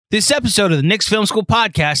This episode of the Knicks Film School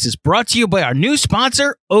podcast is brought to you by our new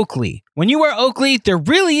sponsor, Oakley. When you wear Oakley, there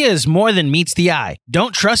really is more than meets the eye.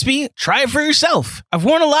 Don't trust me? Try it for yourself. I've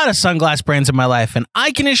worn a lot of sunglass brands in my life, and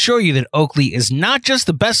I can assure you that Oakley is not just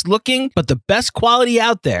the best looking, but the best quality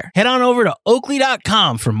out there. Head on over to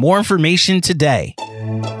Oakley.com for more information today.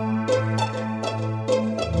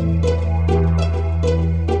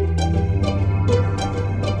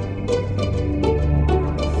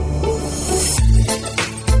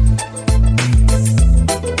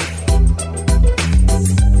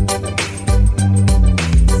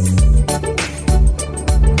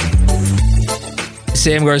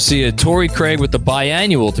 Sam Garcia, Torrey Craig with the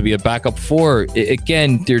biannual to be a backup four.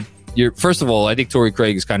 Again, you're first of all, I think Torrey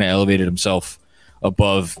Craig has kind of elevated himself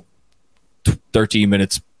above 13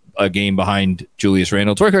 minutes a game behind Julius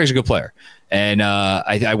Randle. Torrey Craig's a good player, and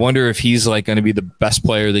I wonder if he's like going to be the best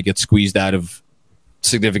player that gets squeezed out of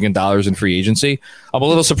significant dollars in free agency. I'm a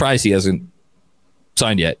little surprised he hasn't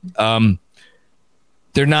signed yet. They're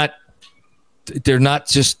not going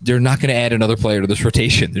to add another player to this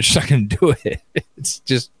rotation. They're just not going to do it. It's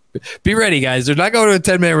just be ready, guys. They're not going to a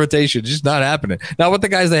 10-man rotation. It's just not happening. Not with the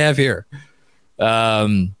guys they have here.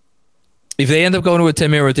 If they end up going to a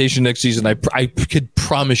 10-man rotation next season, I could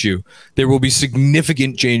promise you there will be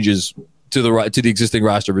significant changes to the existing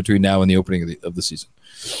roster between now and the opening of the season.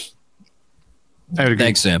 I would agree.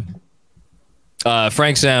 Thanks, Sam.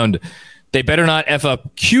 Frank Sound. They better not F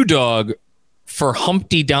up Q-Dog for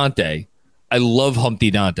Humpty Donte. I love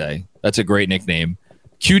Humpty Donte. That's a great nickname.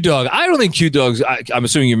 Q-Dog. I don't think Q-Dog's... I'm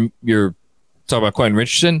assuming you're talking about Quentin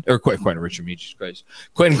Richardson? Or Quentin Richardson, Jesus Christ.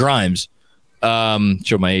 Quentin Grimes.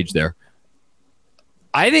 Show my age there.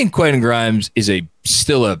 I think Quentin Grimes is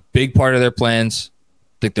still a big part of their plans.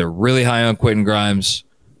 I think they're really high on Quentin Grimes.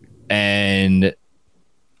 And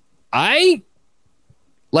I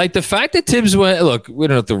like the fact that Tibbs went... Look, we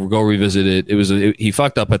don't have to go revisit it. He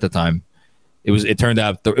fucked up at the time. It turned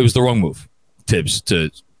out it was the wrong move. Tibbs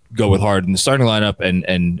to go with Hard in the starting lineup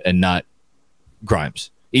and not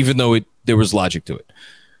Grimes, even though there was logic to it.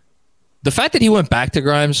 The fact that he went back to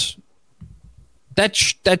Grimes,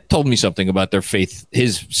 that told me something about their faith,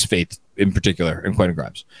 his faith in particular, in Quentin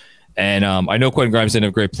Grimes. And I know Quentin Grimes didn't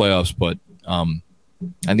have great playoffs, but I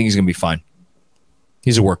think he's going to be fine.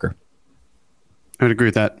 He's a worker. I would agree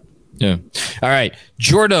with that. Yeah. All right.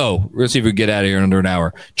 Jordo. Let's see if we can get out of here in under an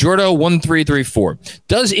hour. Jordo 1334.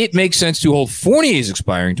 Does it make sense to hold Fournier's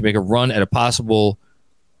expiring to make a run at a possible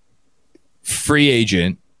free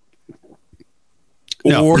agent?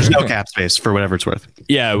 No, there's no cap space for whatever it's worth.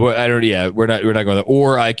 Yeah, I don't. Yeah, we're not going to.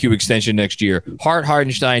 Or IQ extension next year.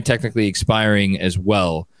 Hartenstein technically expiring as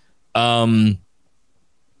well. Hart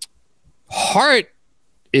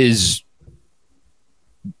is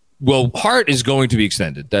going to be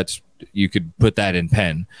extended. You could put that in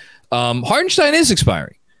pen. Hartenstein is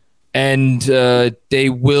expiring, and they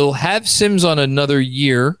will have Sims on another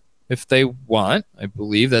year if they want. I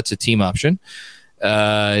believe that's a team option.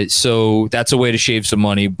 So that's a way to shave some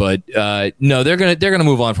money. But no, they're gonna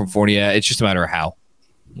move on from Fournier. It's just a matter of how.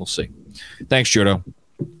 We'll see. Thanks, Jordo.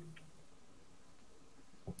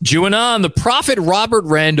 Juanon, the prophet Robert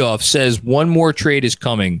Randolph says one more trade is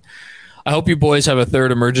coming. I hope you boys have a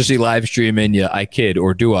third emergency live stream in you. I kid,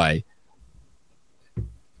 or do I?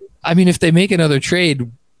 I mean, if they make another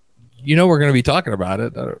trade, we're going to be talking about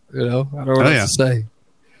it. I don't know what else to say.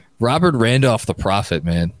 Robert Randolph, the prophet,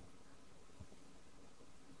 man.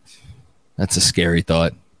 That's a scary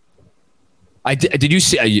thought. Did you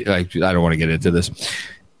see? I don't want to get into this.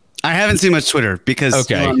 I haven't seen much Twitter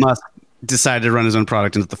because Elon Musk decided to run his own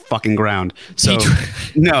product into the fucking ground. So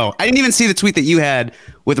no, I didn't even see the tweet that you had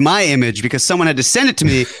with my image because someone had to send it to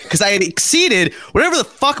me because I had exceeded whatever the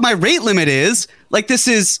fuck my rate limit is. Like, this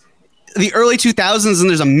is the early 2000s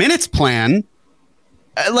and there's a minutes plan.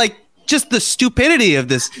 Like, just the stupidity of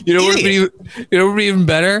this. You know what would be even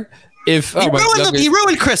better? If he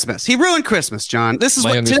ruined Christmas. He ruined Christmas, John. This is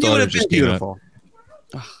what today would have been beautiful.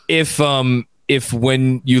 If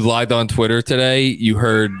when you logged on Twitter today, you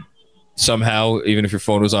heard somehow, even if your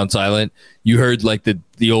phone was on silent, you heard like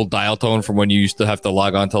the old dial tone from when you used to have to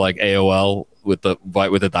log on to like AOL with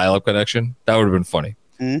the dial-up connection, that would have been funny.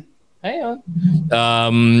 Mm-hmm. Hang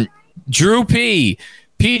on. Drew P.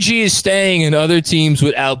 PG is staying and other teams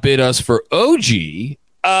would outbid us for OG.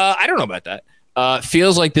 I don't know about that.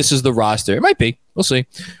 Feels like this is the roster. It might be. We'll see.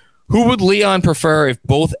 Who would Leon prefer if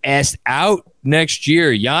both asked out next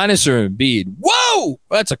year? Giannis or Embiid? Whoa!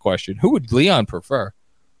 That's a question. Who would Leon prefer?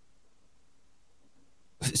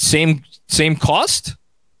 Same cost?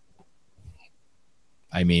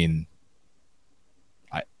 I mean,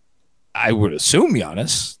 I would assume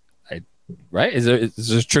Giannis. right? Is this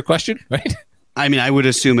a trick question, right? I mean, I would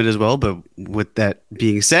assume it as well, but with that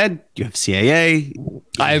being said, you have CAA, you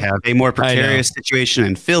have a more precarious situation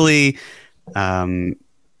in Philly. Giannis,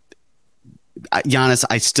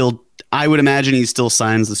 I would imagine he still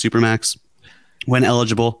signs the Supermax when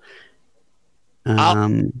eligible.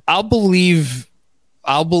 I'll believe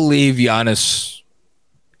Giannis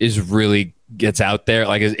really gets out there.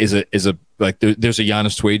 Like there's a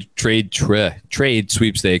Giannis trade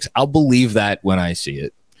sweepstakes. I'll believe that when I see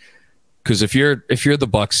it. Because if you're the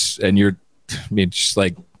Bucks and just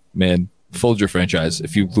like, man, fold your franchise.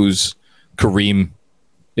 If you lose Kareem,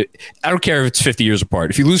 I don't care if it's 50 years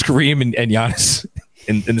apart. If you lose Kareem and Giannis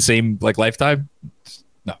in the same like lifetime,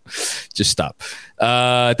 no, just stop.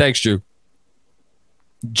 Thanks, Drew.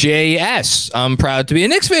 JS, I'm proud to be a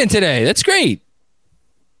Knicks fan today. That's great.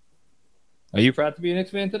 Are you proud to be a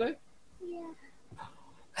Knicks fan today? Yeah.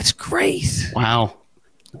 That's great. Wow.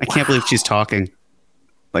 I can't believe she's talking.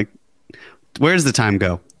 Like, where's the time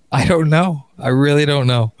go? I don't know. I really don't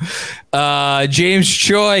know. James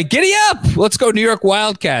Choi, giddy up. Let's go New York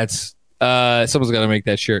Wildcats. Someone's got to make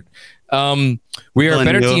that shirt. We are a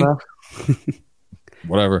better team.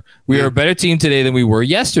 Whatever. We are a better team today than we were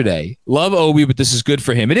yesterday. Love Obi, but this is good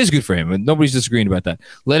for him. It is good for him. Nobody's disagreeing about that.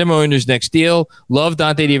 Let him own his next deal. Love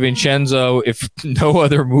Donte DiVincenzo. If no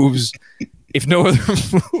other moves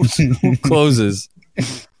closes.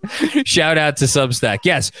 Shout out to Substack.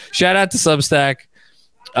 Yes, shout out to Substack.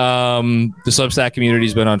 The Substack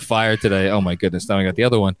community's been on fire today. Oh my goodness, now I got the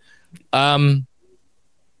other one.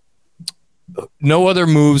 No other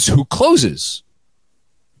moves. Who closes?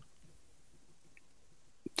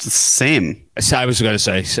 It's the same. I was going to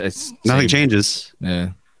say nothing changes. Yeah.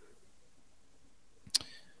 At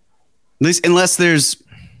least unless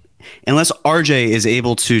RJ is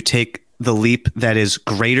able to take the leap that is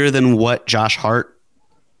greater than what Josh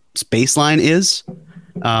Hart's baseline is,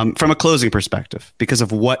 from a closing perspective, because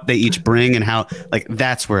of what they each bring and how, like,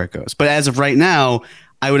 that's where it goes. But as of right now,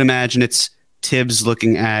 I would imagine it's Tibbs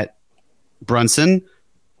looking at Brunson,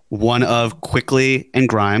 one of Quickly and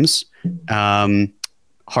Grimes,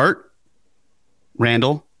 Hart,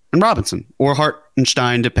 Randall, and Robinson, or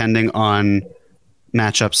Hartenstein, depending on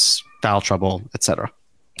matchups, foul trouble, etc.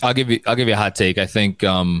 I'll give you a hot take. I think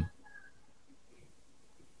of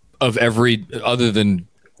every other than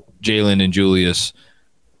Jalen and Julius,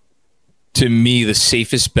 to me, the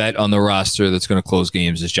safest bet on the roster that's going to close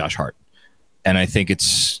games is Josh Hart. And I think if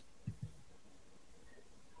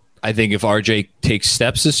RJ takes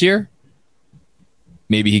steps this year,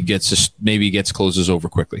 maybe he gets closes over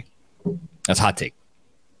quickly. That's a hot take.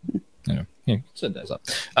 Yeah, set that up.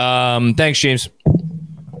 Thanks, James.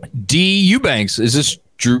 D. Eubanks. Is this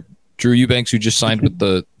Drew Eubanks, who just signed with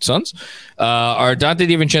the Suns? Are Donte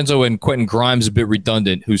DiVincenzo and Quentin Grimes a bit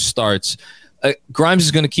redundant, who starts? Grimes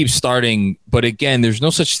is going to keep starting, but again, there's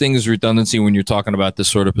no such thing as redundancy when you're talking about this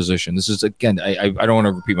sort of position. This is, again, I don't want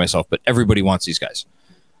to repeat myself, but everybody wants these guys.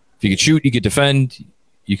 If you can shoot, you can defend,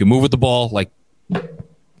 you can move with the ball, like,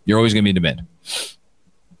 you're always going to be in demand.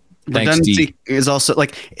 Redundancy is also,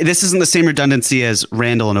 like, this isn't the same redundancy as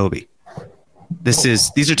Randall and Obi.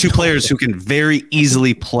 These are two players who can very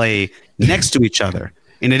easily play next to each other,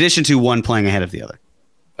 in addition to one playing ahead of the other.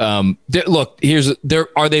 Look,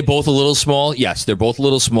 are they both a little small? Yes, they're both a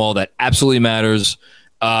little small. That absolutely matters.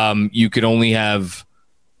 You can only have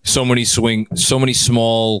so many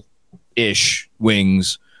small-ish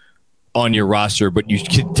wings on your roster, but you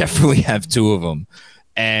can definitely have two of them.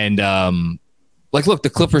 And look, the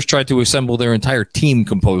Clippers tried to assemble their entire team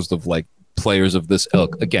composed of like players of this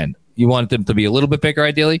ilk. Again, you want them to be a little bit bigger,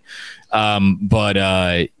 ideally, but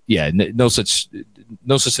no such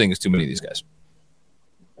thing as too many of these guys.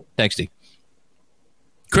 Thanks, D.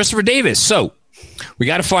 Christopher Davis. So we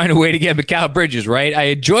got to find a way to get Mikal Bridges, right? I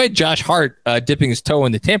enjoyed Josh Hart dipping his toe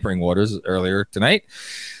in the tampering waters earlier tonight.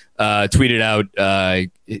 Tweeted out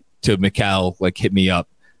to Mikal, like, hit me up.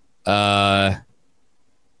 You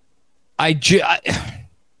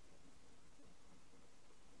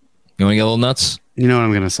want to get a little nuts? You know what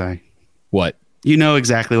I'm going to say. What? You know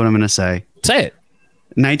exactly what I'm going to say. Say it.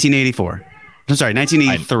 1984. I'm sorry,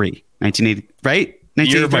 1983. 1980, right?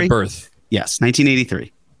 Year of my birth. Yes,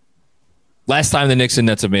 1983. Last time the Knicks and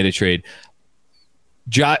Nets have made a trade.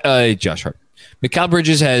 Josh Hart. Mikal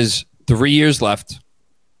Bridges has 3 years left.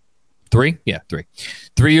 3? Yeah, 3.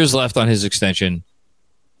 3 years left on his extension.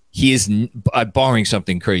 He is, barring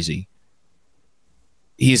something crazy,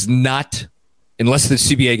 he is not, unless the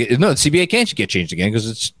CBA can't get changed again,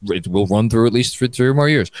 because it will run through at least for 3 more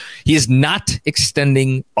years. He is not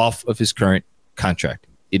extending off of his current contract.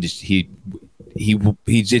 It is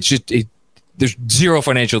There's zero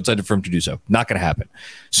financial incentive for him to do so. Not going to happen.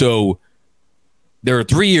 So there are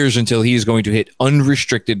 3 years until he is going to hit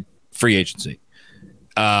unrestricted free agency.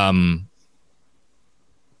 That's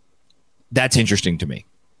interesting to me.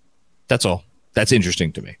 That's all. That's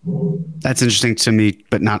interesting to me. That's interesting to me,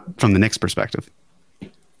 but not from the Knicks' perspective.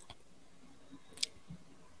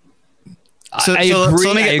 So, I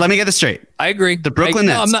agree. Let me get this straight. I agree. The Brooklyn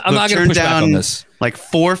Nets. I'm not going to push back on this. Like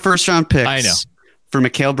 4 first-round picks. I know. For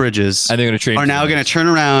Mikal Bridges. And they're going to trade. Are now going to turn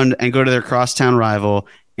around and go to their crosstown rival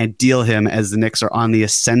and deal him as the Knicks are on the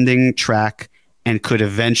ascending track and could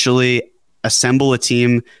eventually assemble a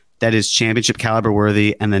team that is championship caliber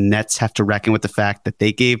worthy. And the Nets have to reckon with the fact that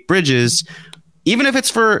they gave Bridges, even if it's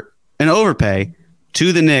for an overpay,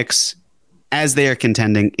 to the Knicks as they are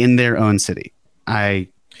contending in their own city. I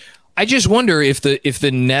just wonder if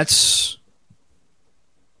the Nets.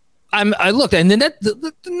 I looked, and the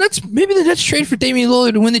Nets, maybe the Nets trade for Damian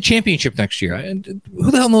Lillard to win the championship next year.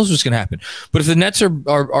 Who the hell knows what's going to happen? But if the Nets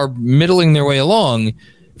are middling their way along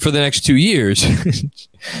for the next 2 years,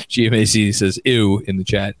 GMAC says ew in the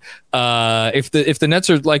chat. If the Nets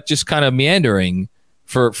are like just kind of meandering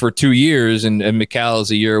for 2 years, and Mikal is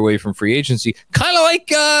a year away from free agency, kind of like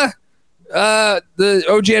the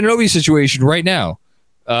OG Anunoby situation right now.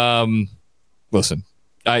 Listen,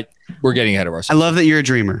 we're getting ahead of ourselves. I love that you're a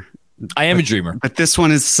dreamer. I am a dreamer, but this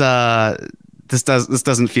one is this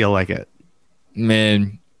doesn't feel like it.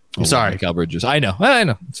 Man, I'm sorry, Mikal Bridges. I know,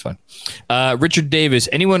 it's fine. Richard Davis.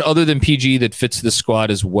 Anyone other than PG that fits the squad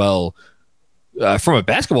as well? From a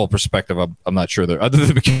basketball perspective, I'm not sure. Other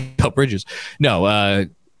than Mikal Bridges, no.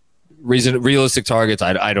 Realistic targets.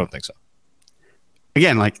 I don't think so.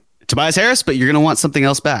 Again, like Tobias Harris, but you're going to want something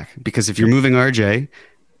else back because if you're moving RJ.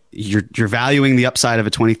 You're valuing the upside of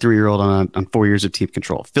a 23-year-old on 4 years of team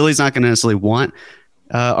control. Philly's not going to necessarily want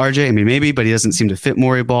RJ. I mean, maybe, but he doesn't seem to fit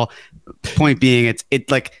Morey ball. Point being,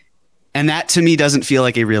 it like, and that to me doesn't feel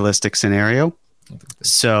like a realistic scenario.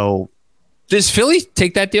 So, does Philly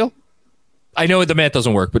take that deal? I know the math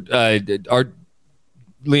doesn't work, but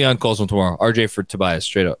Leon calls him tomorrow. RJ for Tobias,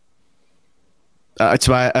 straight up.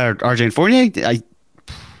 RJ and Fournier.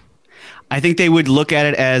 I think they would look at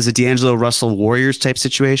it as a D'Angelo Russell Warriors type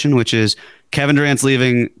situation, which is Kevin Durant's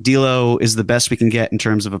leaving. D'Lo is the best we can get in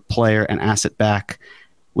terms of a player and asset back.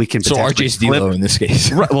 We can so RJ's D'Lo in this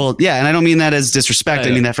case. Right, well, yeah, and I don't mean that as disrespect.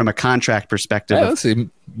 I mean that from a contract perspective. Yeah, let's see.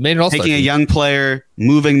 Taking a young player,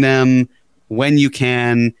 moving them when you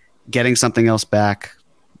can, getting something else back,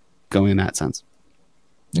 going in that sense.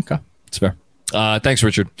 Okay, that's fair. Thanks,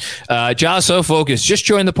 Richard. Josh, so focused. Just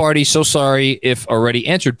joined the party. So sorry if already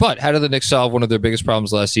answered. But how did the Knicks solve one of their biggest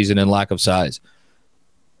problems last season in lack of size?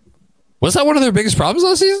 Was that one of their biggest problems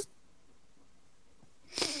last season?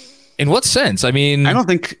 In what sense? I mean, I don't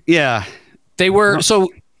think. Yeah, they were. So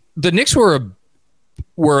the Knicks were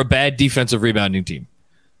a bad defensive rebounding team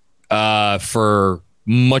for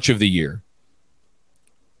much of the year.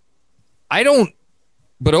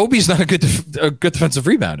 But Obi's not a good defensive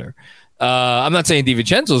rebounder. I'm not saying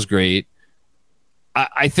DiVincenzo's great.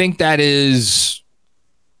 I think that is.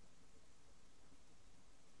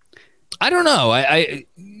 I don't know. It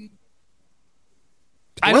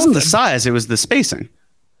wasn't the size; it was the spacing.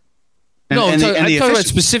 I'm talking about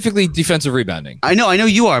specifically defensive rebounding. I know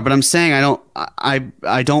you are, but I'm saying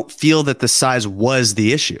I don't feel that the size was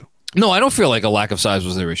the issue. No, I don't feel like a lack of size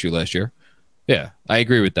was their issue last year. Yeah, I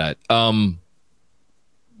agree with that.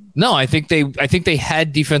 No, I think they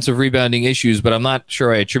had defensive rebounding issues, but I'm not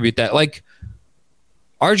sure I attribute that. Like,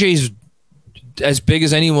 RJ's as big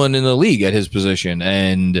as anyone in the league at his position,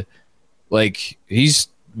 and like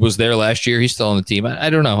was there last year. He's still on the team. I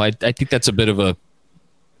don't know. I think that's a bit of a.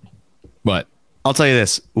 But I'll tell you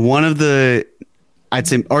this: one of I'd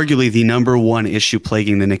say arguably the number one issue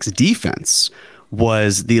plaguing the Knicks defense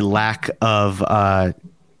was the lack of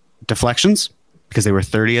deflections because they were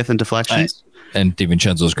 30th in deflections. And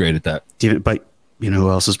DiVincenzo's great at that. But you know who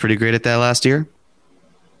else was pretty great at that last year?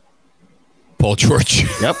 Paul George.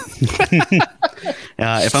 Yep.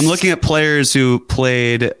 If I'm looking at players who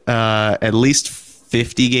played at least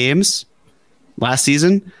 50 games last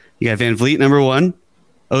season, you got Van Vliet, number 1,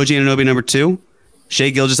 OG Anunoby, number 2, Shai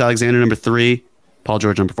Gilgeous-Alexander, number 3, Paul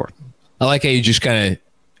George, number 4. I like how you just kind of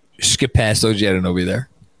skip past OG Anunoby there.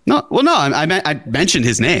 No, well, no, I mentioned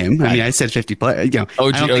his name. I mean, I said 50 players. You know,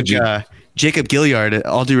 OG. Think, Jacob Gilliard,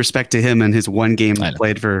 all due respect to him and his one game he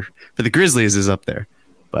played for the Grizzlies, is up there.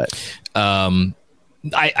 But I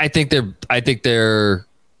think they're.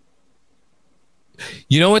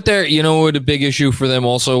 You know what a big issue for them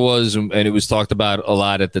also was, and it was talked about a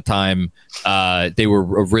lot at the time. They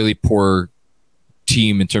were a really poor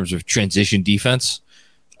team in terms of transition defense.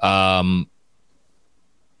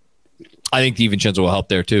 I think DiVincenzo will help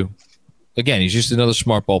there too. Again, he's just another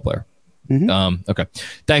smart ball player. Mm-hmm. Okay.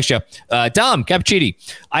 Thanks, Joe. Dom Cappuccini.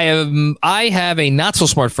 I have a not so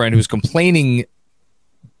smart friend who's comparing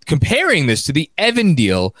this to the Evan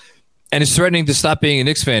deal and is threatening to stop being a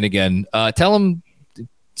Knicks fan again. Tell him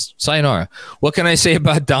sayonara. What can I say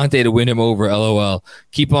about Donte to win him over? LOL.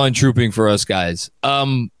 Keep on trooping for us, guys.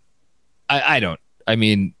 I don't. I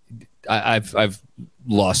mean, I've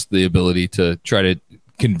lost the ability to try to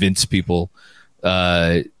convince people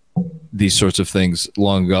these sorts of things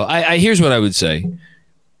long ago. Here's what I would say.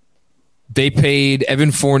 They paid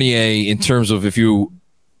Evan Fournier in terms of if you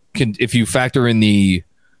factor in the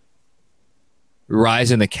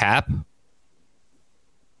rise in the cap,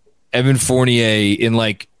 Evan Fournier in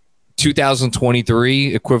like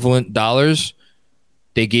 2023 equivalent dollars,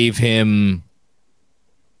 they gave him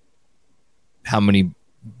how many,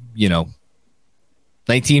 19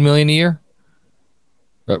 million a year?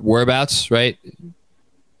 Whereabouts, right?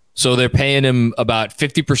 So they're paying him about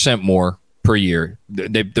 50% more per year.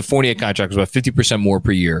 The Fournier contract was about 50% more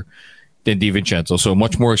per year than DiVincenzo, so a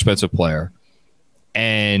much more expensive player.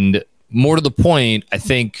 And more to the point, I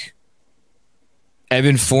think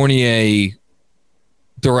Evan Fournier,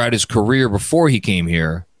 throughout his career before he came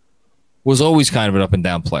here, was always kind of an up and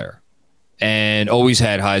down player and always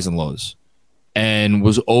had highs and lows and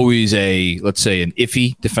was always let's say, an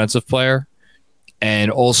iffy defensive player.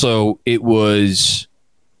 And also it was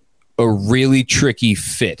a really tricky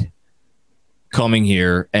fit coming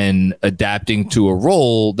here and adapting to a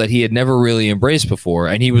role that he had never really embraced before.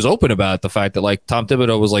 And he was open about the fact that, like, Tom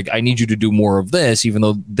Thibodeau was like, I need you to do more of this, even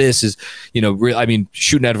though this is,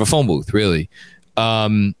 shooting out of a phone booth, really.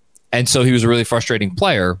 And so he was a really frustrating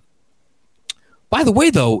player. By the way,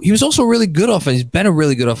 though, he was also really good he's been a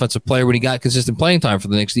really good offensive player when he got consistent playing time for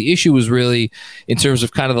the Knicks. The issue was really in terms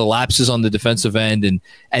of kind of the lapses on the defensive end,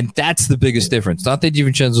 and that's the biggest difference. Donte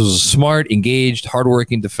DiVincenzo was a smart, engaged,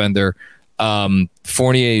 hardworking defender.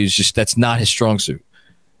 Fournier is that's not his strong suit.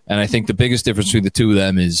 And I think the biggest difference between the two of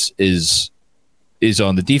them is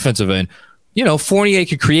on the defensive end. Fournier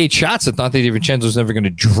could create shots that Donte DiVincenzo is never going to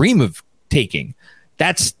dream of taking.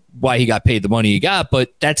 That's why he got paid the money he got,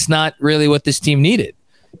 but that's not really what this team needed.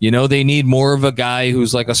 They need more of a guy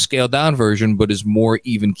who's like a scaled down version, but is more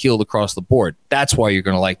even keeled across the board. That's why you're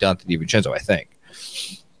going to like Donte DiVincenzo, I think.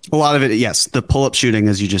 A lot of it, yes. The pull-up shooting,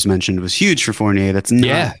 as you just mentioned, was huge for Fournier. That's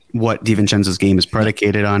not what DiVincenzo's game is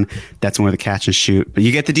predicated on. That's more the catch and shoot. But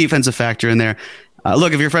you get the defensive factor in there.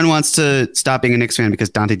 Look, if your friend wants to stop being a Knicks fan because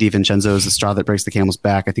Donte DiVincenzo is the straw that breaks the camel's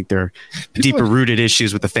back, I think there are deeper-rooted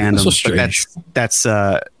issues with the fandom. But that's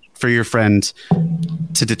for your friend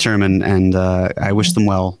to determine, and I wish them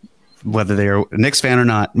well. Whether they are a Knicks fan or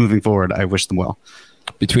not, moving forward, I wish them well.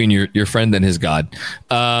 Between your friend and his God.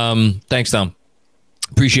 Thanks, Tom.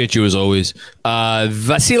 Appreciate you as always.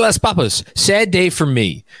 Vasilas Papas, sad day for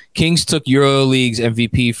me. Kings took EuroLeague's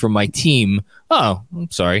MVP from my team. Oh,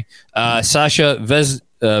 I'm sorry. Sasha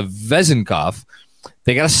Vezenkov.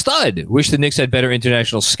 They got a stud. Wish the Knicks had better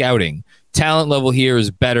international scouting. Talent level here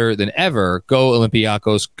is better than ever. Go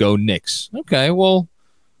Olympiacos. Go Knicks. Okay, well,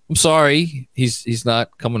 I'm sorry. He's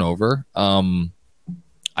not coming over. I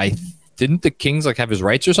didn't the Kings have his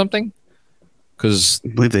rights or something? Because I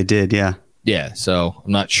believe they did. Yeah. Yeah, so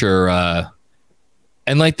I'm not sure. And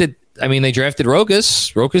they drafted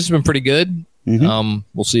Rokas. Rokas has been pretty good. Mm-hmm.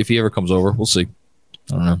 We'll see if he ever comes over. We'll see.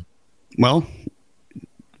 I don't know. Well,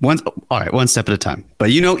 one step at a time.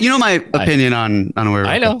 But you know my opinion on where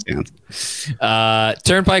I know. Stands.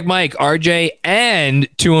 Turnpike Mike, RJ, and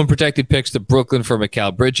 2 unprotected picks to Brooklyn for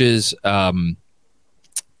Mikal Bridges. Don't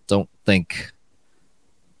think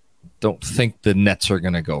the Nets are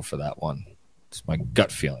going to go for that one. It's my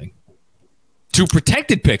gut feeling. 2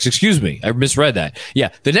 protected picks. Excuse me. I misread that.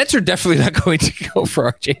 Yeah, the Nets are definitely not going to go for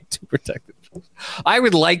RJ 2 protected picks. I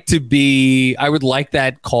would like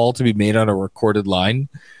that call to be made on a recorded line,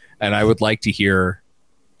 and I would like to hear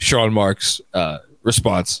Sean Marks'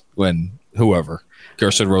 response when whoever,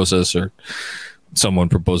 Gerson Rosas or someone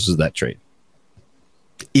proposes that trade.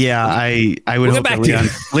 Yeah, I would hope that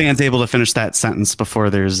Leon's able to finish that sentence before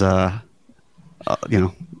there's laughter.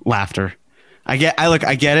 I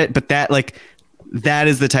get it, but that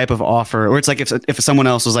is the type of offer, or it's like if someone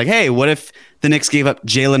else was like, hey, what if the Knicks gave up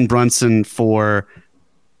Jalen Brunson for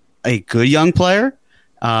a good young player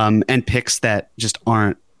and picks that just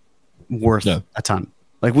aren't worth a ton?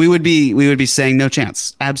 Like we would be saying no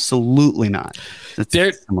chance. Absolutely not. It's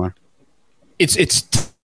similar. It's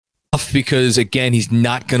tough because, again, he's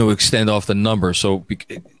not going to extend off the number. So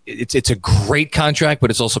it's a great contract,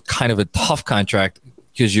 but it's also kind of a tough contract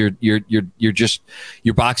because you're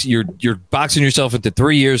boxing yourself into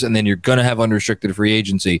 3 years, and then you're going to have unrestricted free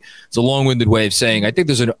agency. It's a long-winded way of saying I think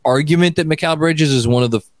there's an argument that Mikal Bridges is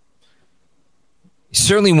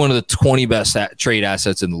certainly one of the 20 best trade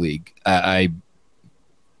assets in the league. I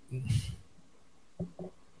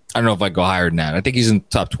don't know if I'd go higher than that. I think he's in the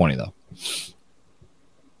top 20 though.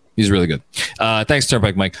 He's really good. Thanks,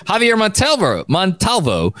 Turnpike Mike. Javier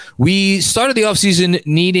Montalvo. We started the offseason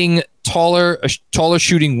needing a taller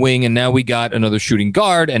shooting wing, and now we got another shooting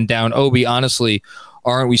guard and down Obi. Honestly,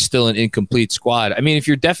 aren't we still an incomplete squad? I mean, if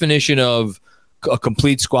your definition of a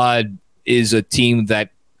complete squad is a team that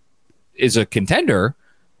is a contender,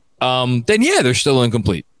 then yeah, they're still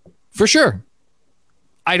incomplete. For sure.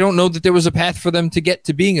 I don't know that there was a path for them to get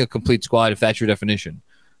to being a complete squad, if that's your definition.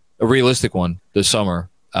 A realistic one this summer.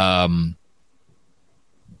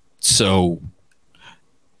 So,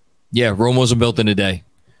 yeah, Rome wasn't built in a day.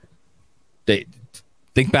 They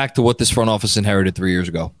think back to what this front office inherited 3 years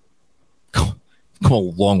ago. Come a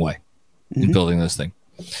long way in building this thing.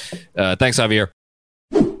 Thanks, Javier.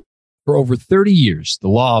 For over 30 years, the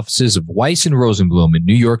law offices of Weiss and Rosenblum in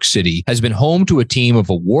New York City has been home to a team of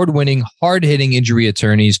award-winning, hard-hitting injury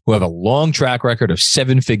attorneys who have a long track record of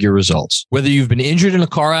seven-figure results. Whether you've been injured in a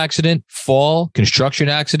car accident, fall, construction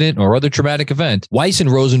accident, or other traumatic event, Weiss and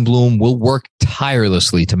Rosenblum will work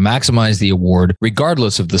tirelessly to maximize the award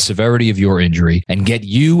regardless of the severity of your injury and get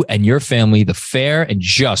you and your family the fair and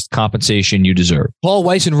just compensation you deserve. Call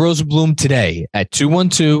Weiss and Rosenblum today at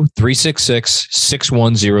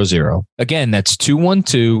 212-366-6100. Again, that's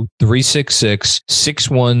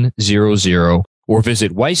 212-366-6100, or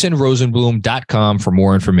visit weissandrosenblum.com for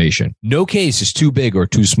more information. No case is too big or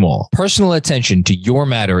too small. Personal attention to your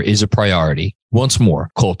matter is a priority. Once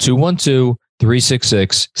more, call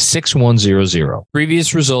 212-366-6100.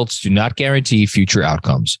 Previous results do not guarantee future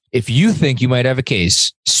outcomes. If you think you might have a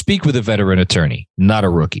case, speak with a veteran attorney, not a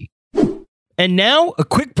rookie. And now, a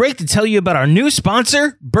quick break to tell you about our new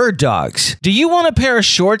sponsor, Bird Dogs. Do you want a pair of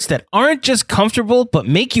shorts that aren't just comfortable but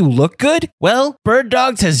make you look good? Well, Bird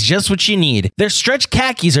Dogs has just what you need. Their stretch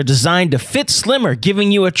khakis are designed to fit slimmer,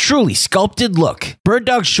 giving you a truly sculpted look. Bird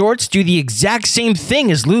Dog shorts do the exact same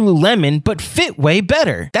thing as Lululemon, but fit way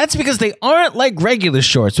better. That's because they aren't like regular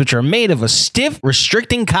shorts, which are made of a stiff,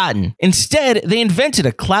 restricting cotton. Instead, they invented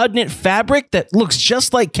a cloud knit fabric that looks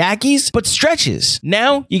just like khakis, but stretches.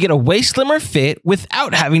 Now, you get a way slimmer fit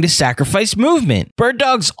without having to sacrifice movement. Bird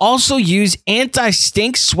Dogs also use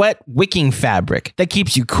anti-stink sweat wicking fabric that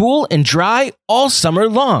keeps you cool and dry all summer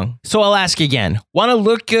long. So I'll ask again, want to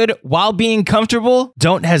look good while being comfortable?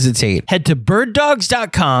 Don't hesitate. Head to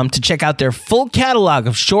birddogs.com to check out their full catalog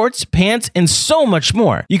of shorts, pants, and so much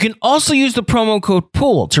more. You can also use the promo code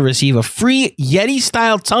POOL to receive a free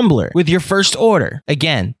Yeti-style tumbler with your first order.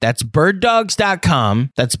 Again, that's birddogs.com.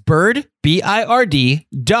 That's bird, BIRD,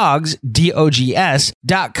 dogs,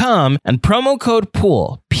 DOGS.com, and promo code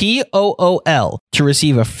POOL, POOL, to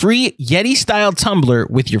receive a free Yeti-style tumbler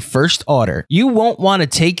with your first order. You won't want to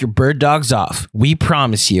take your Bird Dogs off. We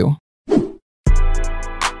promise you.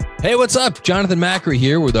 Hey, what's up? Jonathan Macri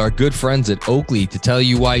here with our good friends at Oakley to tell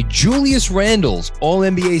you why Julius Randle's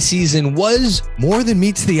All-NBA season was more than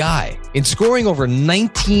meets the eye. In scoring over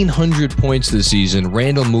 1,900 points this season,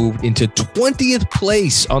 Randle moved into 20th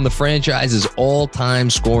place on the franchise's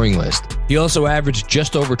all-time scoring list. He also averaged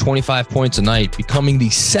just over 25 points a night, becoming the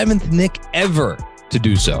 7th Knick ever to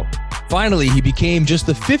do so. Finally, he became just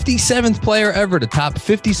the 57th player ever to top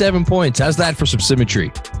 57 points. How's that for some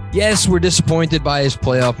symmetry? Yes, we're disappointed by his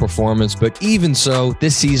playoff performance, but even so,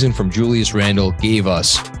 this season from Julius Randle gave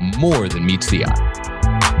us more than meets the eye.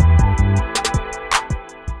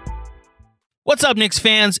 What's up, Knicks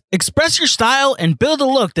fans? Express your style and build a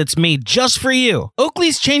look that's made just for you.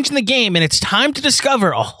 Oakley's changing the game, and it's time to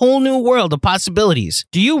discover a whole new world of possibilities.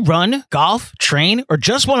 Do you run, golf, train, or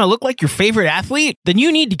just want to look like your favorite athlete? Then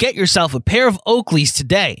you need to get yourself a pair of Oakleys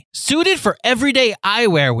today. Suited for everyday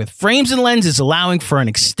eyewear with frames and lenses allowing for an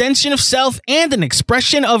extension of self and an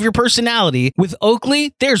expression of your personality, with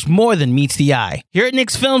Oakley, there's more than meets the eye. Here at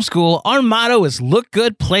Knicks Film School, our motto is look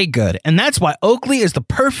good, play good, and that's why Oakley is the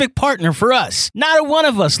perfect partner for us. Not a one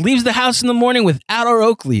of us leaves the house in the morning without our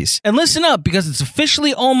Oakleys. And listen up, because it's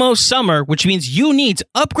officially almost summer, which means you need to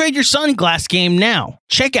upgrade your sunglass game now.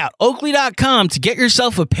 Check out Oakley.com to get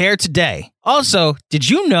yourself a pair today. Also, did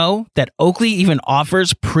you know that Oakley even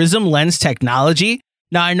offers prism lens technology?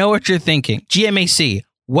 Now, I know what you're thinking. GMAC,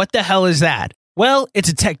 what the hell is that? Well, it's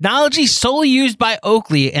a technology solely used by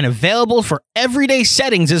Oakley and available for everyday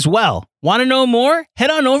settings as well. Want to know more? Head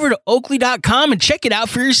on over to Oakley.com and check it out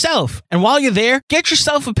for yourself. And while you're there, get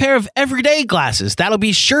yourself a pair of everyday glasses that'll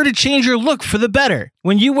be sure to change your look for the better.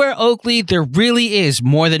 When you wear Oakley, there really is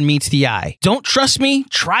more than meets the eye. Don't trust me?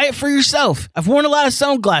 Try it for yourself. I've worn a lot of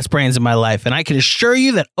sunglass brands in my life, and I can assure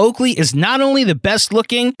you that Oakley is not only the best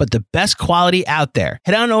looking, but the best quality out there.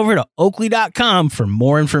 Head on over to Oakley.com for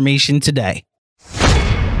more information today.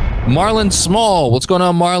 Marlon Small, what's going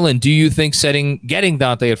on, Marlon? Do you think getting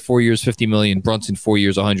Donte at 4 years, $50 million, Brunson 4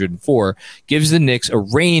 years, 104, gives the Knicks a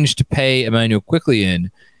range to pay Emmanuel quickly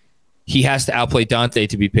in? He has to outplay Donte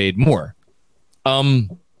to be paid more. I don't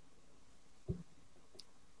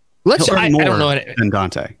know than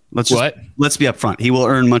Donte. Let's be upfront. He will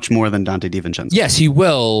earn much more than Donte DiVincenzo. Yes, he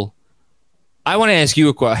will. I want to ask you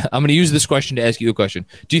a question. I'm going to use this question to ask you a question.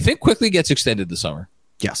 Do you think Quickly gets extended this summer?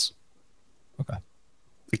 Yes. Okay.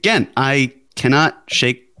 Again, I cannot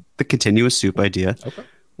shake the continuous soup idea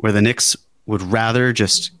where the Knicks would rather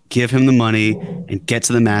just give him the money and get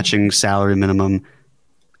to the matching salary minimum,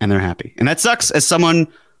 and they're happy. And that sucks as someone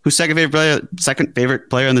whose second favorite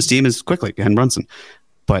player on this team is Quickly, Ken Brunson.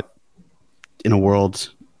 But in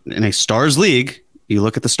a stars league, you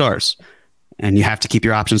look at the stars and you have to keep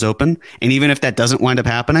your options open. And even if that doesn't wind up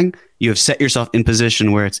happening, you have set yourself in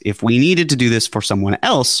position where it's, if we needed to do this for someone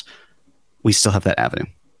else, we still have that avenue.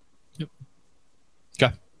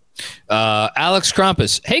 Okay. Alex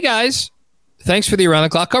Krampus. Hey, guys. Thanks for the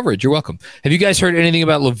around-the-clock coverage. You're welcome. Have you guys heard anything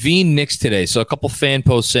about LaVine Knicks today? So a couple fan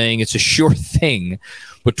posts saying it's a sure thing,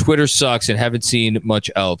 but Twitter sucks and haven't seen much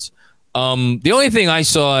else. The only thing I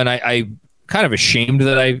saw, and I kind of ashamed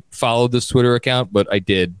that I followed this Twitter account, but I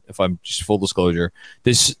did, if I'm just full disclosure.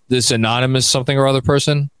 This anonymous something or other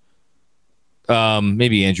person,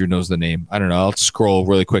 maybe Andrew knows the name. I don't know. I'll scroll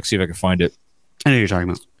really quick, see if I can find it. I know who you're talking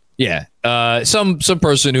about. Yeah. Some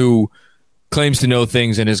person who claims to know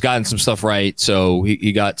things and has gotten some stuff right, so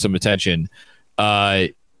he got some attention.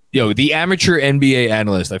 The amateur NBA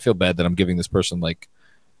analyst, I feel bad that I'm giving this person I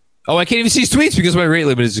can't even see his tweets because my rate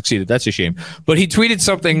limit has exceeded. That's a shame. But he tweeted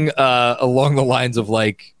something along the lines of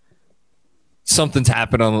something's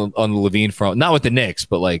happened on the LaVine front. Not with the Knicks,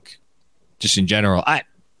 but just in general. I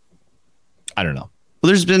don't know. Well,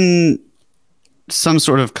 there's been some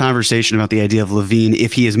sort of conversation about the idea of LaVine,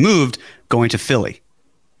 if he is moved, going to Philly,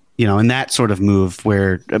 and that sort of move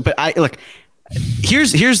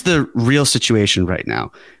here's the real situation right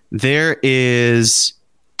now. There is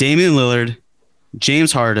Damian Lillard,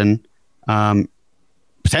 James Harden,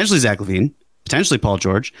 potentially Zach LaVine, potentially Paul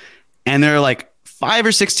George. And there are 5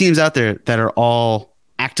 or 6 teams out there that are all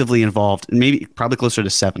actively involved, and probably closer to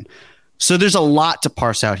 7. So there's a lot to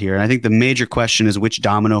parse out here. And I think the major question is which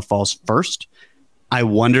domino falls first. I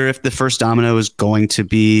wonder if the first domino is going to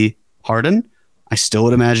be Harden. I still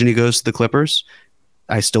would imagine he goes to the Clippers.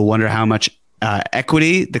 I still wonder how much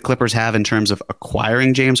equity the Clippers have in terms of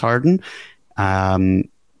acquiring James Harden.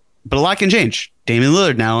 But a lot can change. Damian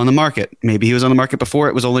Lillard now on the market. Maybe he was on the market before.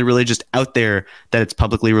 It was only really just out there that it's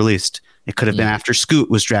publicly released. It could have been after Scoot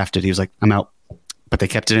was drafted. He was like, I'm out. But they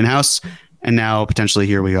kept it in-house. And now potentially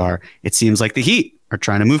here we are. It seems like the Heat are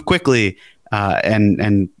trying to move quickly.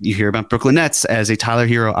 And you hear about Brooklyn Nets as a Tyler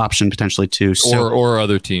Hero option potentially too. Or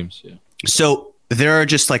other teams. Yeah. So there are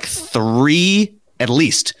just 3 at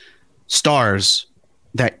least stars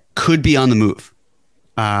that could be on the move.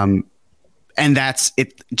 And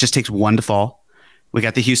it just takes one to fall. We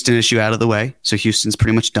got the Houston issue out of the way. So Houston's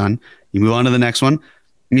pretty much done. You move on to the next one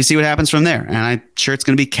and you see what happens from there. And I'm sure it's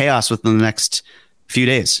going to be chaos within the next few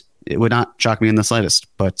days. It would not shock me in the slightest,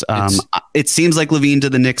 but it seems like LaVine to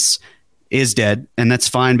the Knicks is dead, and that's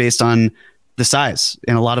fine based on the size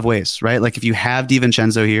in a lot of ways, right? If you have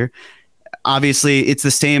DiVincenzo here, obviously it's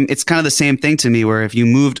the same. It's kind of the same thing to me where if you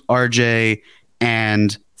moved RJ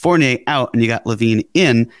and Fournier out and you got LaVine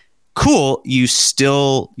in, cool. You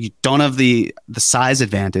don't have the size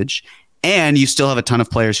advantage, and you still have a ton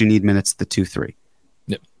of players who need minutes at the 2-3.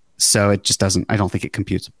 Yep. So it just doesn't. I don't think it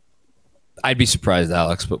computes. I'd be surprised,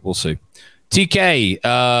 Alex, but we'll see. TK,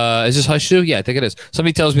 is this Hush 2? Yeah, I think it is.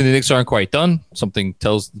 Somebody tells me the Knicks aren't quite done. Something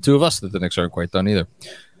tells the two of us that the Knicks aren't quite done either.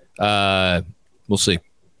 We'll see.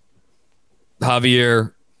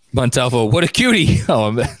 Javier Montalvo, what a cutie.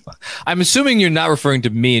 Oh, I'm assuming you're not referring to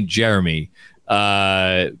me and Jeremy,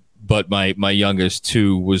 but my youngest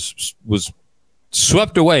too was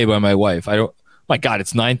swept away by my wife. My God,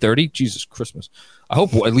 it's 9:30. Jesus Christmas. I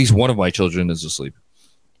hope at least one of my children is asleep.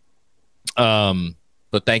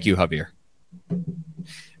 But thank you, Javier.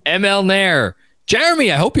 ML Nair.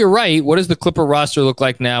 Jeremy, I hope you're right. What does the Clipper roster look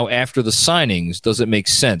like now after the signings? Does it make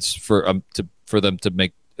sense for for them to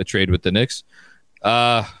make a trade with the Knicks.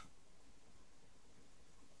 Who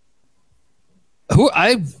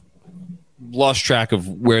I've lost track of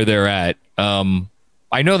where they're at.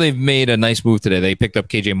 I know they've made a nice move today. They picked up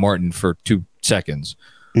KJ Martin for 2 seconds.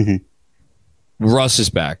 Mm-hmm. Russ is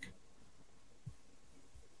back.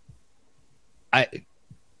 I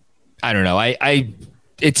don't know.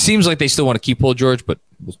 It seems like they still want to keep Paul George, but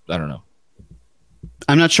I don't know.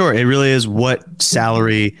 I'm not sure. It really is what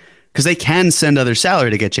salary, because they can send other salary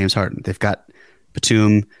to get James Harden. They've got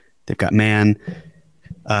Batum, they've got Mann,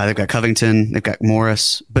 they've got Covington, they've got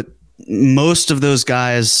Morris, but most of those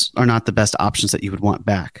guys are not the best options that you would want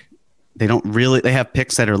back. They have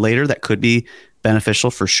picks that are later that could be beneficial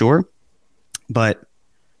for sure. But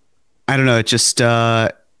I don't know. It just,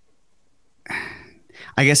 I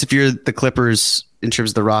guess if you're the Clippers in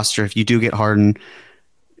terms of the roster, if you do get Harden,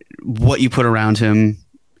 what you put around him,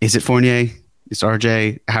 is it Fournier? Is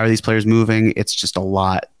RJ? How are these players moving? It's just a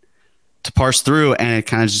lot to parse through, and it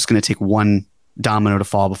kind of just going to take one domino to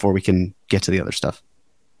fall before we can get to the other stuff.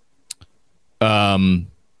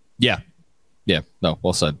 Yeah. No,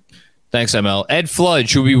 well said. Thanks, ML. Ed Flood,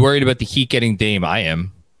 should we be worried about the Heat getting Dame? I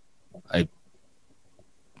am.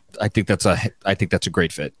 I think that's a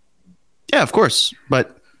great fit. Yeah, of course,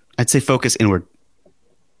 but I'd say focus inward.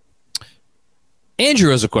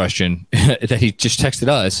 Andrew has a question that he just texted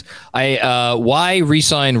us. Why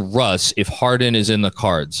re-sign Russ if Harden is in the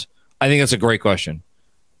cards? I think that's a great question.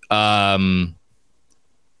 I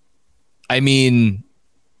mean,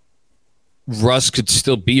 Russ could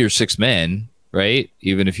still be your sixth man, right?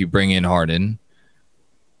 Even if you bring in Harden.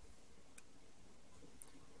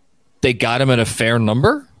 They got him at a fair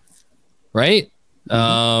number, right?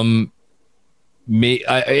 Mm-hmm.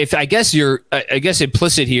 I guess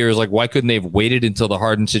implicit here is like, why couldn't they have waited until the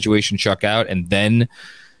Harden situation shook out and then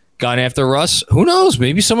gone after Russ? Who knows?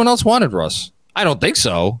 Maybe someone else wanted Russ. I don't think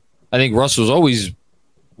so. I think Russ was always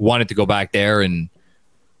wanted to go back there and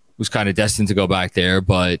was kind of destined to go back there,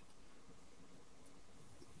 but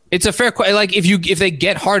it's a fair question. Like if they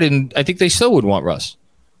get Harden, I think they still would want Russ,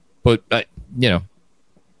 but that's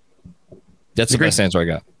the best answer I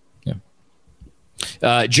got.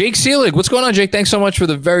 Yeah. Jake Seelig, what's going on, Jake? Thanks so much for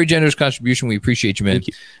the very generous contribution. We appreciate you, man.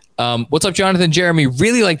 What's up, Jonathan? Jeremy,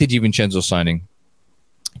 really like the DiVincenzo signing.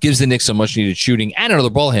 Gives the Knicks some much needed shooting and another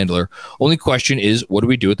ball handler. Only question is, what do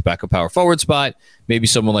we do at the backup power forward spot? Maybe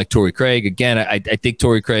someone like Torrey Craig. Again, I think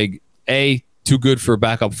Torrey Craig, too good for a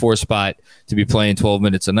backup 4 spot to be playing 12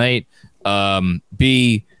 minutes a night.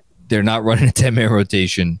 B, they're not running a 10-man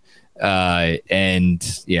rotation.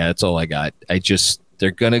 And yeah, that's all I got. They're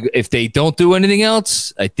going to, if they don't do anything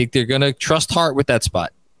else, I think they're going to trust Hart with that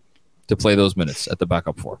spot to play those minutes at the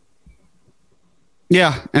backup 4.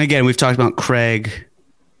 Yeah. And again, we've talked about Craig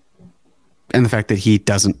and the fact that he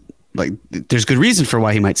doesn't, like, there's good reason for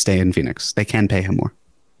why he might stay in Phoenix. They can pay him more.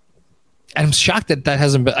 And I'm shocked that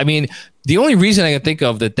hasn't been, I mean, the only reason I can think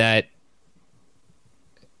of that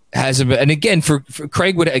hasn't been, and again, for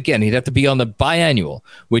Craig he'd have to be on the biannual,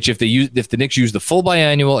 which if the Knicks use the full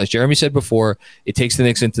biannual, as Jeremy said before, it takes the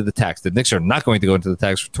Knicks into the tax. The Knicks are not going to go into the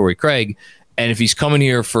tax for Torrey Craig. And if he's coming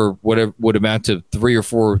here for whatever would amount to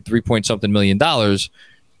 $3 million,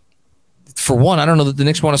 for one, I don't know that the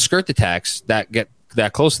Knicks want to skirt the tax get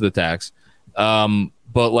that close to the tax.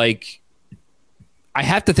 But like, I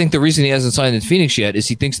have to think the reason he hasn't signed in Phoenix yet is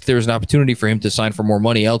he thinks that there's an opportunity for him to sign for more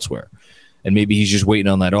money elsewhere. And maybe he's just waiting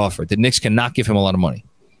on that offer. The Knicks cannot give him a lot of money.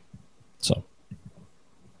 So,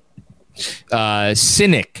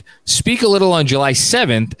 Cynic, speak a little on July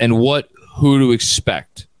 7th and who to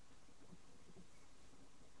expect.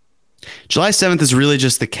 July 7th is really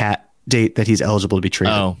just the cat date that he's eligible to be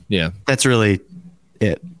traded. Oh, yeah. That's really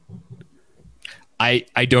it. I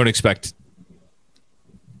don't expect.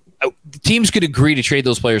 Teams could agree to trade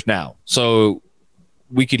those players now. So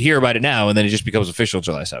we could hear about it now, and then it just becomes official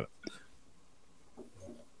July 7th.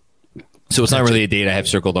 So it's not really a date I have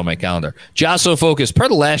circled on my calendar. Jasso Focus, per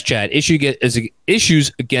the last chat,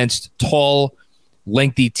 issues against tall,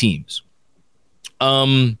 lengthy teams.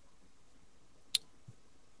 Yeah.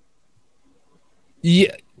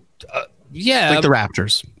 Like the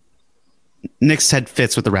Raptors. Knicks had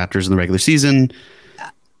fits with the Raptors in the regular season.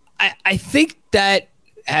 I think that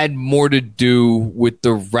had more to do with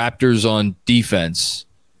the Raptors on defense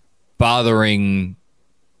bothering,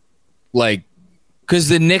 like, because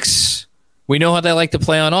the Knicks, we know how they like to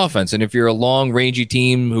play on offense. And if you're a long, rangy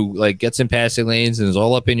team who like gets in passing lanes and is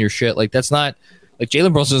all up in your shit, like that's not like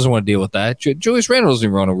Jalen Brunson doesn't want to deal with that. Julius Randle doesn't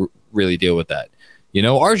even want to really deal with that. You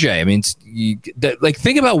know, RJ, I mean,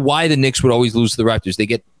 think about why the Knicks would always lose to the Raptors.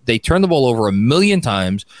 They turn the ball over 1 million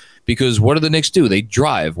times because what do the Knicks do? They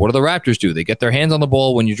drive. What do the Raptors do? They get their hands on the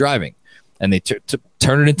ball when you're driving, and they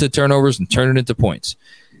turn it into turnovers and turn it into points.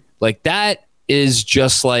 Like that is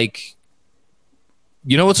just like,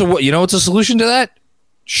 what's a solution to that?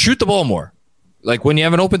 Shoot the ball more. Like when you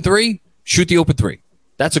have an open three, shoot the open three.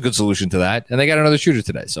 That's a good solution to that. And they got another shooter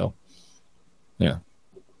today. So, yeah.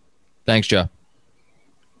 Thanks, Joe.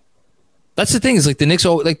 That's the thing is like the Knicks,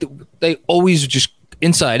 they always just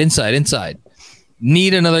inside.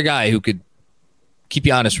 Need another guy who could keep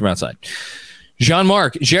you honest from outside.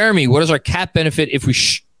 Jean-Marc, Jeremy, what is our cap benefit if we...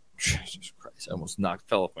 Jesus Christ, I almost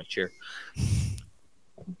fell off my chair.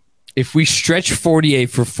 If we stretch Fournier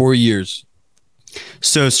for 4 years.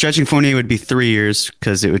 So stretching Fournier would be 3 years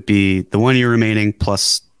because it would be the 1 year remaining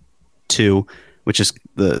plus 2, which is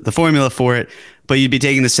the formula for it. But you'd be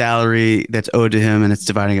taking the salary that's owed to him and it's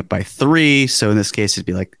dividing it by 3. So in this case, it'd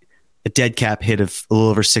be like a dead cap hit of a little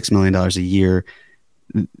over $6 million a year.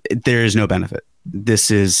 There is no benefit.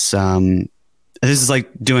 This is like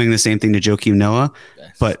doing the same thing to Joakim Noah,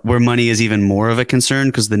 but where money is even more of a concern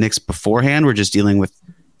because the Knicks beforehand were just dealing with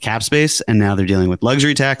cap space, and now they're dealing with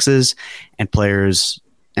luxury taxes and players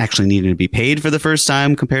actually needing to be paid for the first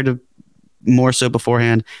time compared to more so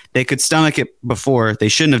beforehand. They could stomach it before. They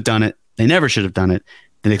shouldn't have done it. They never should have done it.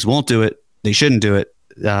 The Knicks won't do it. They shouldn't do it.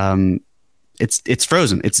 It's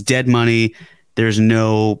frozen. It's dead money. There's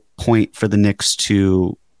no point for the Knicks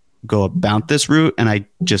to go about this route. And I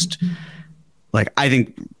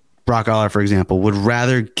think Brock Aller, for example, would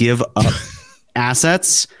rather give up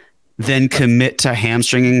assets than commit to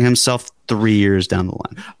hamstringing himself 3 years down the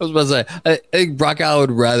line. I was about to say, I think Brock Aller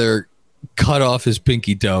would rather cut off his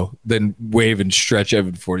pinky toe than wave and stretch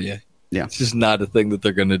Evan Fournier. Yeah. It's just not a thing that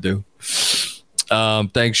they're going to do.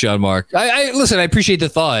 Thanks, Jean-Marc. Listen, I appreciate the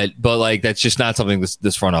thought, but like that's just not something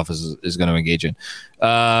this front office is going to engage in.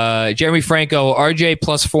 Jeremy Franco, RJ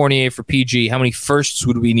plus Fournier for PG. How many firsts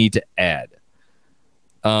would we need to add?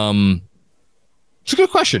 It's a good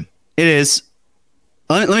question. It is.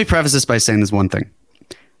 Let me preface this by saying this one thing.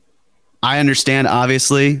 I understand,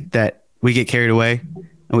 obviously, that we get carried away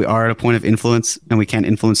and we are at a point of influence and we can't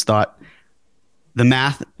influence thought. The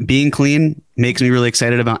math being clean makes me really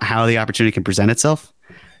excited about how the opportunity can present itself.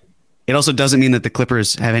 It also doesn't mean that the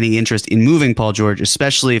Clippers have any interest in moving Paul George,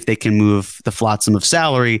 especially if they can move the flotsam of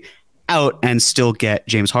salary out and still get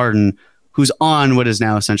James Harden, who's on what is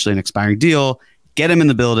now essentially an expiring deal, get him in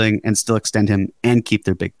the building and still extend him and keep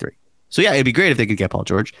their big three. So yeah, it'd be great if they could get Paul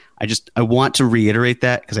George. I want to reiterate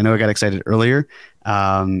that because I know I got excited earlier.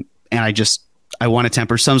 And I want to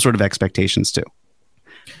temper some sort of expectations too.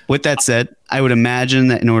 With that said, I would imagine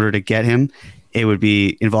that in order to get him, it would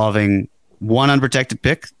be involving one unprotected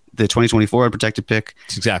pick, the 2024 unprotected pick.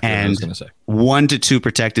 That's exactly what I was going to say. 1 to 2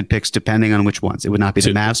 protected picks, depending on which ones. It would not be the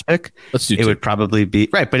Mavs pick. Let's do 2. It would probably be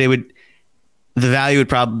right, but the value would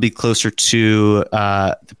probably be closer to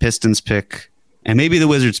the Pistons pick and maybe the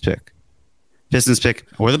Wizards pick. Pistons pick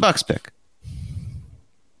or the Bucks pick.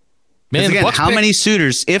 Man, again, how many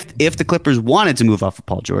suitors, if the Clippers wanted to move off of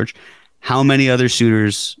Paul George, how many other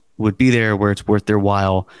suitors would be there where it's worth their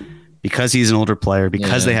while because he's an older player,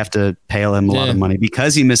 because they have to pay him a lot of money,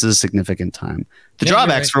 because he misses significant time. The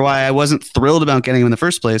drawbacks for why I wasn't thrilled about getting him in the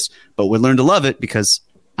first place, but would learn to love it because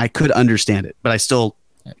I could understand it, but I still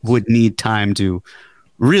would need time to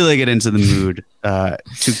really get into the mood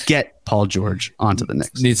to get Paul George onto the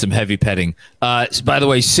Knicks. Need some heavy petting. By the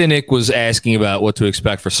way, Cynic was asking about what to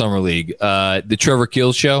expect for Summer League. The Trevor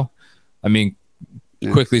Keels show. I mean,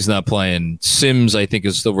 Quickly's not playing. Sims, I think,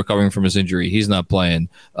 is still recovering from his injury. He's not playing.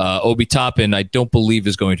 Obi Toppin, I don't believe,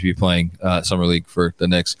 is going to be playing Summer League for the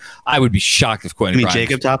Knicks. I would be shocked if Quentin. You mean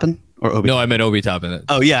Jacob Toppin or Obi? No, I meant Obi Toppin.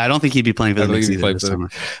 Oh yeah, I don't think he'd be playing for the Knicks either this summer.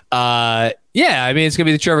 Yeah, I mean, it's gonna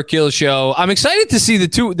be the Trevor Keels show. I'm excited to see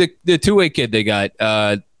the two-way kid they got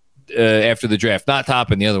after the draft. Not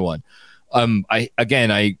Toppin, the other one. I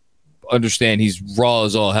understand he's raw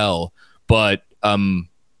as all hell, but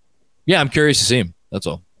yeah, I'm curious to see him. That's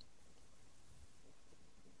all.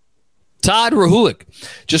 Todd Rahulik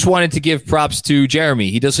just wanted to give props to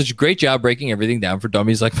Jeremy. He does such a great job breaking everything down for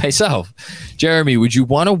dummies like myself. Jeremy, would you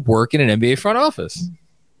want to work in an NBA front office?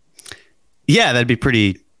 Yeah, that'd be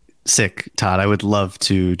pretty sick, Todd. I would love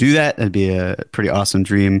to do that. That'd be a pretty awesome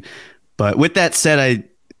dream. But with that said,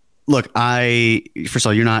 first of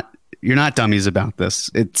all, you're not dummies about this.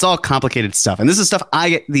 It's all complicated stuff. And this is stuff I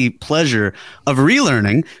get the pleasure of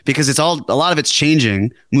relearning because a lot of it's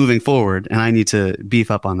changing moving forward and I need to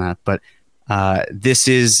beef up on that. But this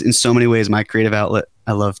is in so many ways my creative outlet.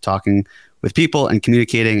 I love talking with people and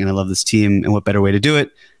communicating and I love this team. And what better way to do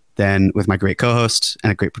it than with my great co-host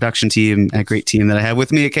and a great production team and a great team that I have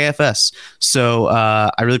with me at KFS. So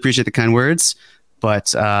I really appreciate the kind words,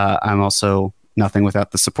 but I'm also nothing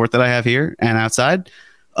without the support that I have here and outside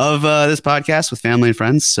of this podcast with family and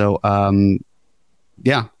friends. So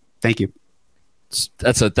yeah, thank you.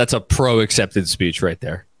 That's a pro accepted speech right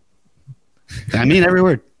there. I mean every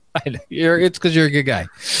word. It's because you're a good guy.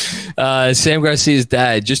 Sam Garcia's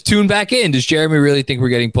dad, just tune back in. Does Jeremy really think we're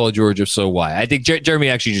getting Paul George? If so, why? I think Jeremy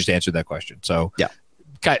actually just answered that question. So yeah,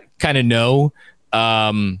 kind of no.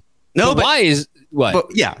 No, but why is what? But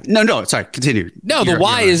yeah, no. Sorry, continue. No, the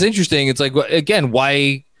why is interesting. It's like, again,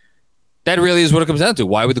 why? That really is what it comes down to.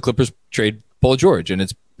 Why would the Clippers trade Paul George? And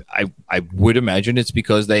it's I would imagine it's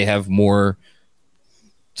because they have more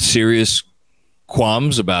serious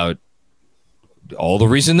qualms about all the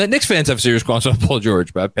reason that Knicks fans have serious qualms about Paul George,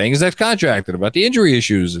 about paying his next contract and about the injury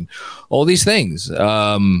issues and all these things.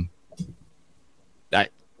 I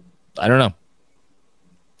don't know.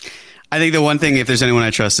 I think the one thing, if there's anyone I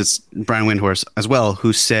trust, it's Brian Windhorst as well,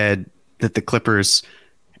 who said that the Clippers,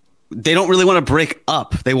 they don't really want to break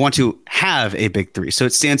up. They want to have a big three. So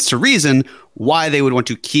it stands to reason why they would want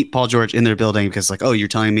to keep Paul George in their building, because like, oh, you're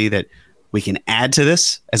telling me that we can add to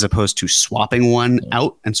this as opposed to swapping one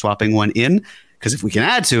out and swapping one in. Because if we can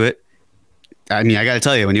add to it, I mean, I got to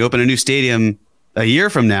tell you, when you open a new stadium a year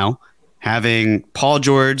from now, having Paul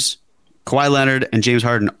George, Kawhi Leonard, and James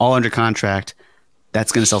Harden all under contract,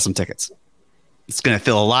 that's going to sell some tickets. It's going to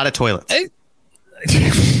fill a lot of toilets.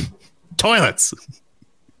 Toilets.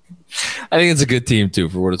 I think it's a good team, too,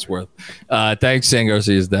 for what it's worth. Thanks, Sam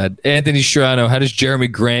Garcia's dad. Anthony Strano, how does Jeremy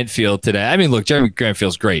Grant feel today? I mean, look, Jeremy Grant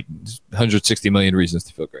feels great. 160 million reasons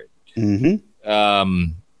to feel great.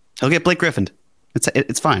 Mm-hmm. He'll get Blake Griffin.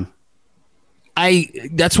 It's fine.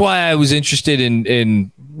 That's why I was interested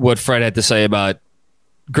in what Fred had to say about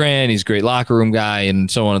Grant. He's a great locker room guy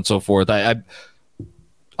and so on and so forth. I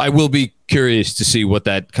will be curious to see what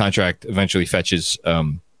that contract eventually fetches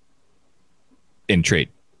in trade.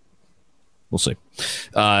 We'll see.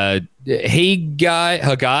 Guy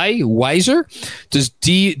Weiser, does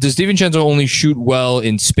DiVincenzo only shoot well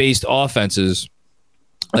in spaced offenses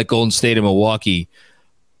like Golden State and Milwaukee?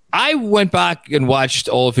 I went back and watched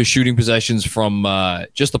all of his shooting possessions from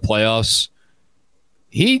just the playoffs.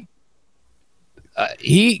 He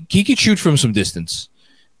could shoot from some distance.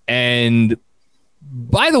 And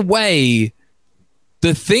by the way,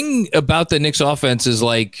 the thing about the Knicks offense is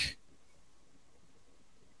like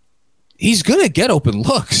he's gonna get open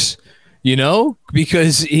looks,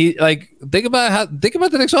 because he think about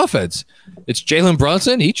the Knicks offense. It's Jalen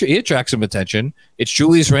Brunson. He attracts some attention. It's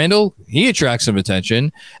Julius Randle. He attracts some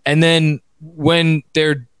attention. And then when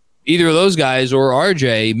they're either of those guys or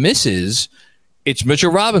RJ misses, it's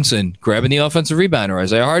Mitchell Robinson grabbing the offensive rebound or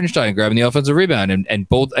Isaiah Hardenstein grabbing the offensive rebound. And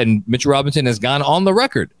Mitchell Robinson has gone on the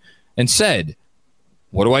record and said,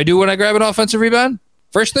 what do I do when I grab an offensive rebound?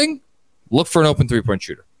 First thing, look for an open three-point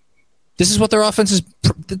shooter. This is what their offense is.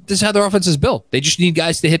 This is how their offense is built. They just need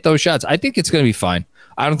guys to hit those shots. I think it's going to be fine.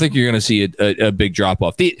 I don't think you're going to see a big drop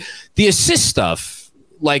off. The assist stuff,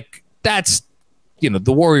 like that's,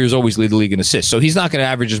 the Warriors always lead the league in assists. So he's not going to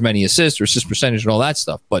average as many assists or assist percentage and all that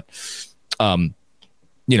stuff. But,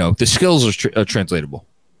 the skills are translatable.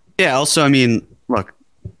 Yeah. Also, I mean, look,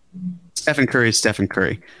 Stephen Curry is Stephen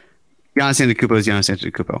Curry. Giannis Antetokounmpo is Giannis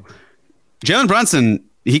Antetokounmpo. Jalen Brunson,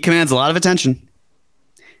 he commands a lot of attention.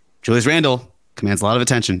 Julius Randle commands a lot of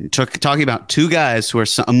attention. Talking about two guys who are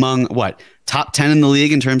among top 10 in the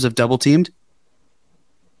league in terms of double teamed.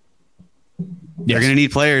 Yes. They're going to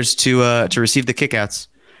need players to receive the kickouts.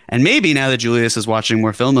 And maybe now that Julius is watching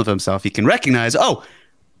more film of himself, he can recognize, oh,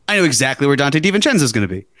 I know exactly where Donte DiVincenzo is going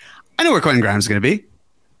to be. I know where Quentin Grimes is going to be.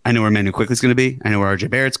 I know where Manu Quickly is going to be. I know where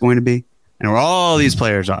RJ Barrett's going to be. I know where all these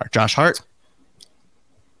players are. Josh Hart.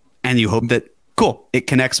 And you hope that cool, it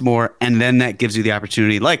connects more, and then that gives you the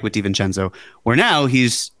opportunity, like with DiVincenzo, where now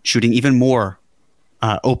he's shooting even more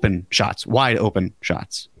open shots, wide open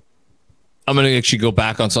shots. I'm going to actually go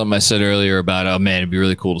back on something I said earlier about, oh man, it'd be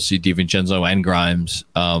really cool to see DiVincenzo and Grimes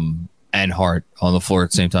and Hart on the floor at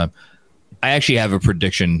the same time. I actually have a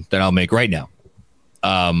prediction that I'll make right now.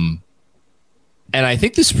 And I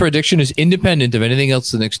think this prediction is independent of anything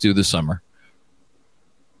else the Knicks do this summer.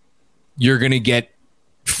 You're going to get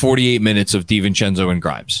 48 minutes of DiVincenzo and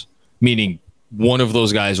Grimes, meaning one of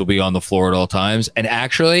those guys will be on the floor at all times. And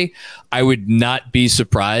actually, I would not be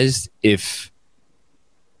surprised if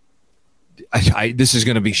this is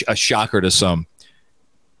going to be a shocker to some.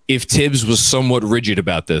 If Tibbs was somewhat rigid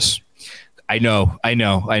about this, I know.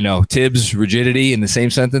 Tibbs, rigidity in the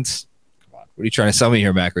same sentence. Come on, what are you trying to sell me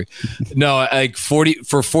here, Macri? No, like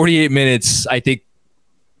 48 minutes. I think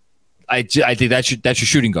I think that's your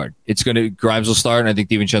shooting guard. Grimes will start, and I think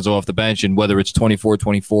DiVincenzo off the bench, and whether it's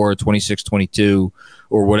 24-24, 26-22,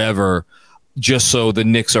 or whatever, just so the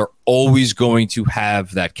Knicks are always going to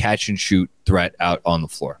have that catch and shoot threat out on the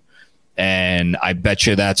floor. And I bet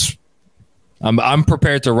you I'm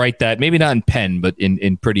prepared to write that, maybe not in pen, but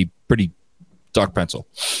in pretty dark pencil.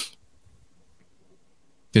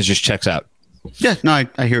 It just checks out. Yeah, no,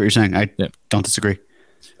 I hear what you're saying. I don't disagree.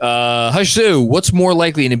 Hashu, what's more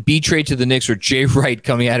likely, an Embiid trade to the Knicks or Jay Wright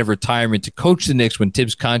coming out of retirement to coach the Knicks when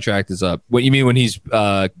Tibbs' contract is up? What you mean when he's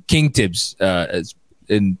King Tibbs as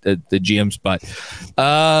in the GM spot?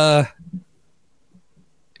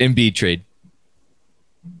 Embiid trade.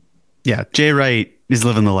 Yeah, Jay Wright is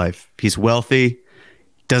living the life. He's wealthy,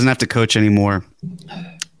 doesn't have to coach anymore,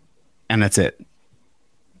 and that's it.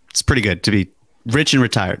 It's pretty good to be rich and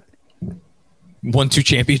retired. Won 2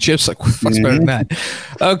 championships. Like, what the fuck's better than that?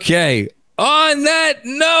 Okay. On that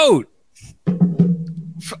note,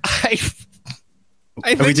 I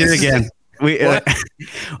we did it again.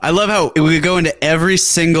 I love how we go into every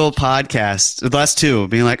single podcast, the last 2,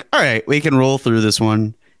 being like, all right, we can roll through this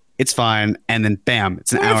one. It's fine. And then bam,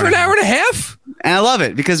 it's an hour. For an hour and a half. And I love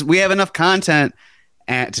it because we have enough content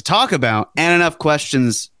to talk about and enough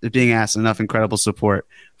questions being asked, enough incredible support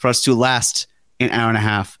for us to last an hour and a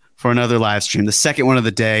half for another live stream, the second one of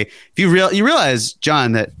the day. If you realize,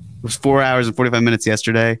 John, that it was 4 hours and 45 minutes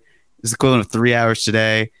yesterday, is the equivalent of 3 hours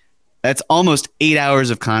today. That's almost 8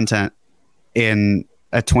 hours of content in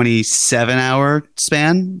a 27-hour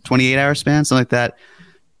span, 28-hour span, something like that.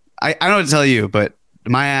 I don't know what to tell you, but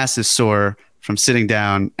my ass is sore from sitting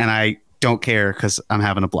down, and I don't care because I'm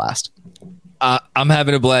having a blast. I'm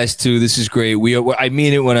having a blast too. This is great. I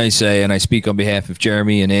mean it when I say, and I speak on behalf of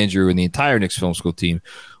Jeremy and Andrew and the entire Knicks Film School team,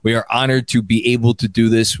 we are honored to be able to do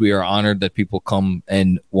this. We are honored that people come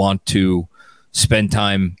and want to spend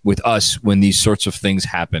time with us when these sorts of things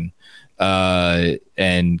happen,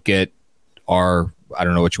 and get our, I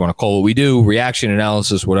don't know what you want to call what we do, reaction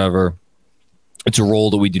analysis, whatever. It's a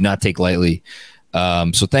role that we do not take lightly.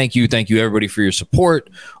 So thank you everybody for your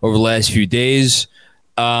support over the last few days.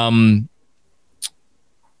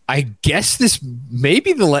 I guess this may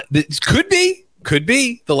be could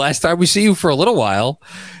be the last time we see you for a little while,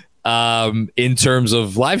 in terms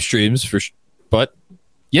of live streams, but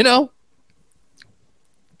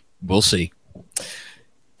we'll see.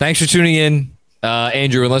 Thanks for tuning in,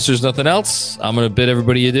 Andrew. Unless there's nothing else, I'm going to bid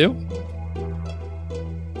everybody adieu.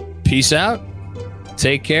 Peace out.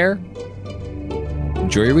 Take care.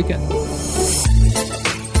 Enjoy your weekend.